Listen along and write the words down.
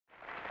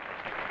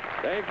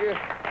Thank you.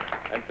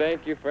 And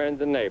thank you,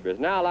 friends and neighbors.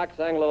 Now I'd like to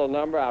sing a little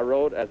number I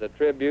wrote as a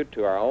tribute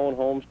to our own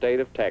home state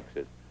of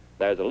Texas.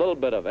 There's a little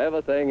bit of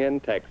everything in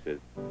Texas.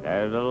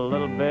 There's a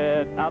little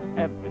bit of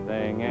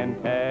everything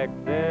in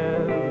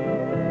Texas.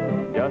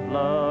 Just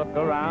look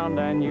around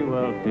and you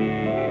will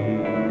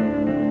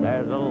see.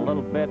 There's a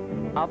little bit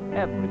of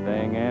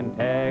everything in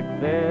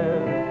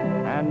Texas,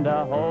 and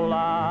a whole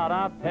lot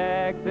of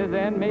Texas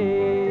in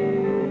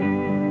me.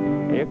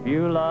 If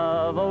you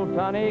love old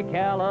sunny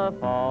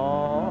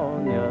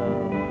California,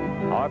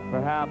 or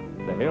perhaps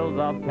the hills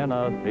of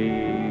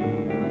Tennessee,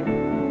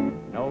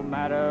 no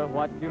matter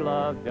what you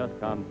love, just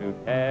come to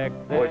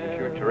Texas. Boys are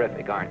sure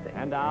terrific, aren't they?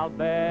 And I'll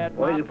bet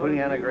Boys are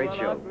putting on a great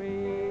show.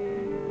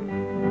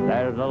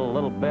 There's a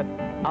little bit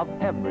of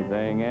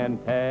everything in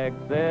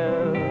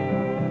Texas,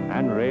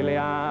 and really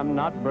I'm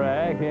not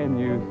bragging,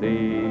 you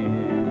see.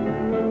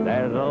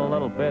 There's a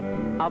little bit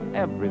of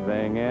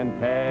everything in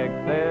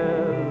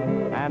Texas,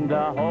 and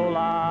a whole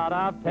lot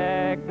of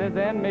Texas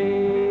in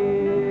me.